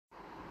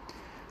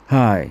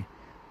Hi,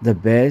 the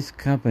best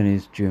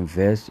companies to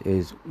invest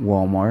is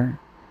Walmart,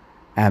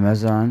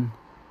 Amazon,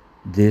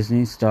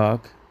 Disney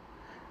stock,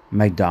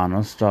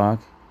 McDonald's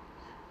stock,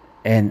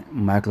 and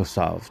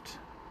Microsoft.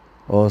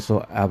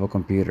 Also Apple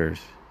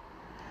computers.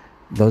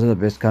 Those are the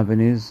best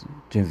companies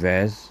to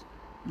invest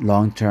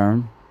long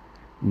term,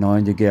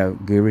 knowing you get a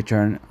good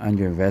return on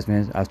your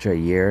investments after a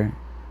year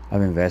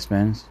of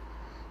investments.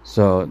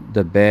 So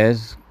the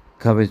best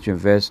companies to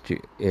invest to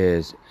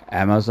is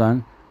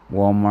Amazon,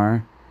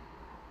 Walmart,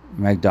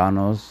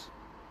 McDonald's,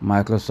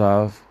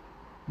 Microsoft,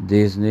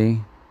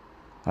 Disney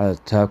are the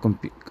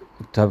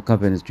top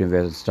companies to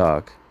invest in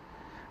stock.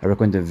 I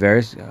recommend it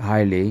very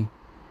highly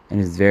and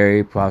it's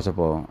very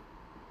profitable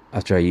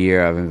after a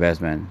year of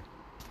investment.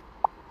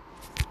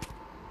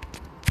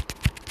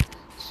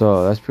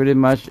 So that's pretty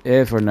much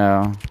it for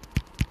now.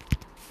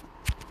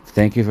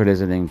 Thank you for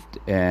listening,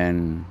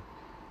 and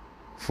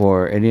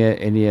for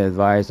any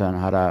advice on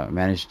how to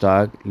manage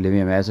stock, leave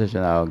me a message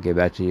and I'll get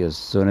back to you as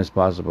soon as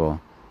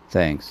possible.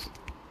 Thanks.